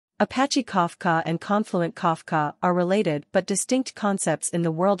Apache Kafka and Confluent Kafka are related but distinct concepts in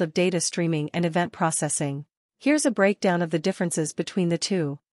the world of data streaming and event processing. Here's a breakdown of the differences between the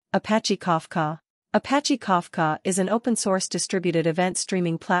two. Apache Kafka. Apache Kafka is an open-source distributed event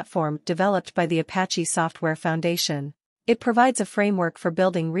streaming platform developed by the Apache Software Foundation. It provides a framework for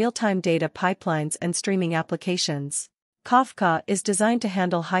building real-time data pipelines and streaming applications. Kafka is designed to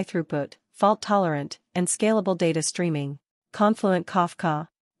handle high-throughput, fault-tolerant, and scalable data streaming. Confluent Kafka.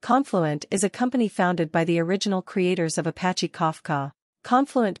 Confluent is a company founded by the original creators of Apache Kafka.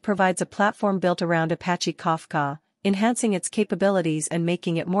 Confluent provides a platform built around Apache Kafka, enhancing its capabilities and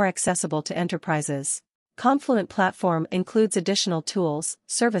making it more accessible to enterprises. Confluent Platform includes additional tools,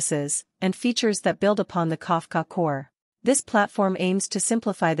 services, and features that build upon the Kafka core. This platform aims to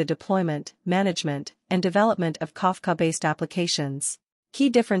simplify the deployment, management, and development of Kafka-based applications. Key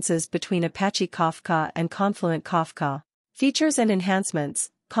differences between Apache Kafka and Confluent Kafka. Features and enhancements.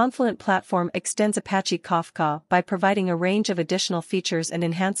 Confluent Platform extends Apache Kafka by providing a range of additional features and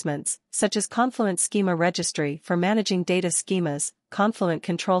enhancements, such as Confluent Schema Registry for managing data schemas, Confluent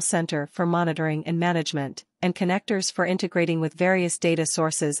Control Center for monitoring and management, and connectors for integrating with various data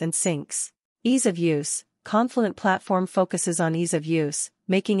sources and sinks. Ease of use. Confluent Platform focuses on ease of use,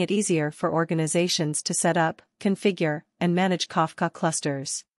 making it easier for organizations to set up, configure, and manage Kafka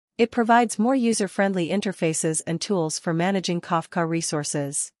clusters. It provides more user-friendly interfaces and tools for managing Kafka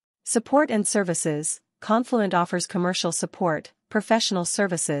resources. Support and services. Confluent offers commercial support, professional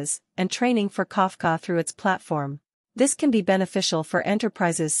services, and training for Kafka through its platform. This can be beneficial for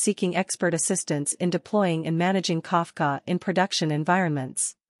enterprises seeking expert assistance in deploying and managing Kafka in production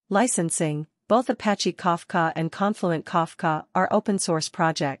environments. Licensing. Both Apache Kafka and Confluent Kafka are open-source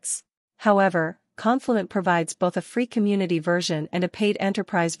projects. However, Confluent provides both a free community version and a paid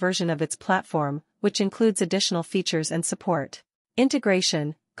enterprise version of its platform, which includes additional features and support.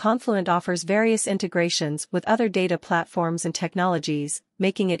 Integration. Confluent offers various integrations with other data platforms and technologies,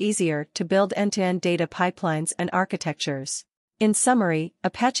 making it easier to build end-to-end data pipelines and architectures. In summary,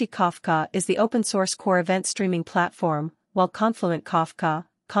 Apache Kafka is the open-source core event streaming platform, while Confluent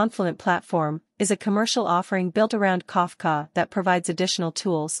Platform, is a commercial offering built around Kafka that provides additional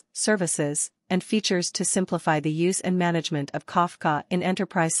tools, services, and features to simplify the use and management of Kafka in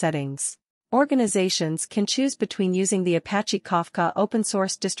enterprise settings. Organizations can choose between using the Apache Kafka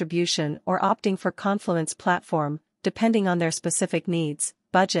open-source distribution or opting for Confluent's platform, depending on their specific needs,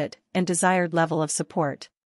 budget, and desired level of support.